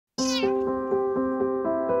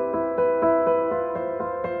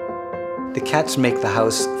The cats make the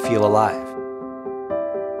house feel alive.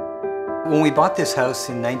 When we bought this house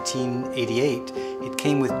in 1988, it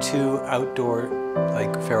came with 2 outdoor,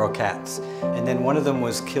 feral cats. And then one of them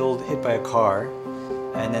was killed, hit by a car.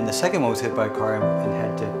 And then the second one was hit by a car and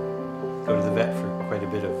had to go to the vet for quite a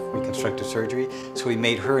bit of reconstructive surgery. So we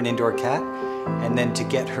made her an indoor cat. And then to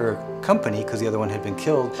get her company, because the other one had been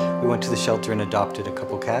killed, we went to the shelter and adopted a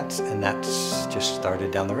couple cats, and that's just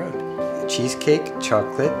started down the road. Cheesecake,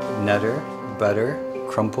 chocolate, nutter, butter,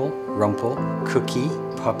 crumple, rumple, cookie,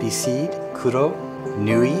 poppy seed, kuro,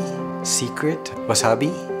 nui, secret,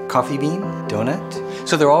 wasabi, coffee bean, donut.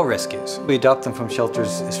 So they're all rescues. We adopt them from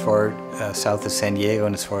shelters as far south as San Diego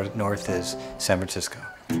and as far north as San Francisco.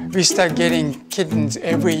 We start getting kittens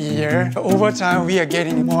every year. Over time, we are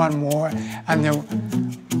getting more and more. And then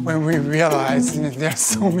when we realize there's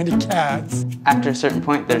so many cats. After a certain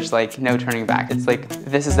point, there's no turning back. It's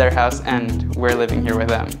this is their house and we're living here with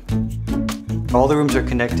them. All the rooms are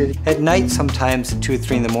connected. At night, sometimes at 2 or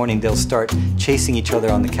 3 in the morning, they'll start chasing each other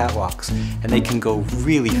on the catwalks, and they can go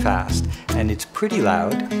really fast. And it's pretty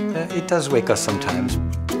loud. It does wake us sometimes.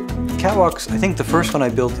 Catwalks, I think the first one I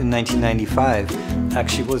built in 1995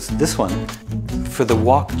 actually was this one. For the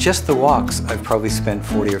walk, just the walks, I've probably spent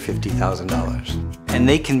 $40,000 or $50,000. And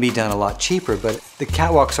they can be done a lot cheaper, but the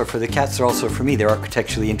catwalks are for the cats, they're also for me. They're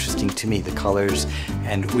architecturally interesting to me, the colors,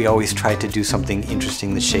 and we always try to do something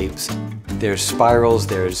interesting, the shapes. There's spirals,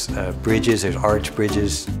 there's bridges, there's arch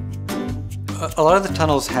bridges. A lot of the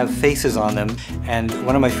tunnels have faces on them, and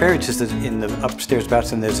one of my favorites is that in the upstairs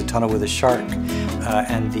bathroom there's a tunnel with a shark,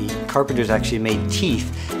 and the carpenters actually made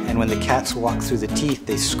teeth, and when the cats walk through the teeth,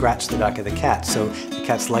 they scratch the back of the cat, so the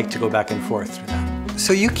cats like to go back and forth through that.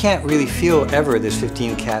 So you can't really feel ever there's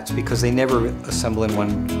 15 cats because they never assemble in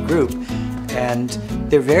one group, and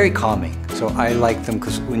they're very calming. So I like them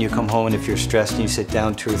because when you come home and if you're stressed and you sit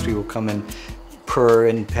down, 2 or 3 will come and purr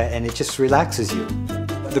and pet, and it just relaxes you.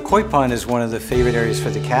 The koi pond is one of the favorite areas for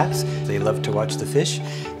the cats. They love to watch the fish.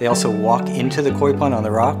 They also walk into the koi pond on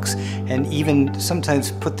the rocks and even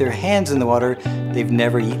sometimes put their hands in the water. They've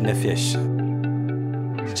never eaten a fish.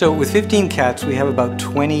 So with 15 cats, we have about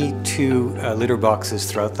 22 litter boxes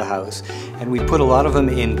throughout the house. And we put a lot of them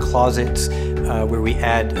in closets where we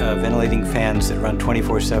add ventilating fans that run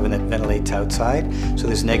 24/7 that ventilates outside. So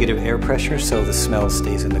there's negative air pressure, so the smell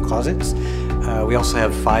stays in the closets. We also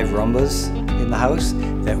have 5 Rumbas in the house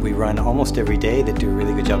that we run almost every day that do a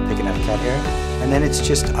really good job picking up cat hair. And then it's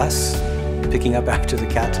just us picking up after the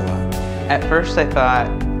cats a lot. At first I thought,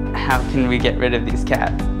 how can we get rid of these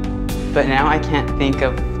cats? But now I can't think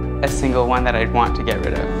of a single one that I'd want to get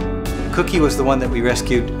rid of. Cookie was the one that we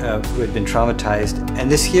rescued who had been traumatized.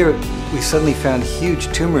 And this year we suddenly found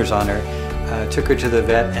huge tumors on her. Took her to the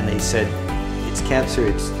vet and they said, it's cancer,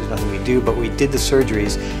 there's nothing we do, but we did the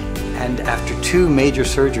surgeries. And after 2 major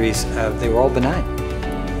surgeries, they were all benign.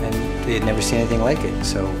 And they had never seen anything like it,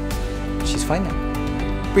 so she's fine now.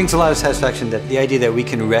 It brings a lot of satisfaction that the idea that we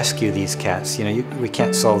can rescue these cats. We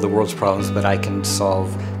can't solve the world's problems, but I can solve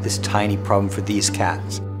this tiny problem for these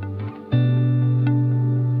cats.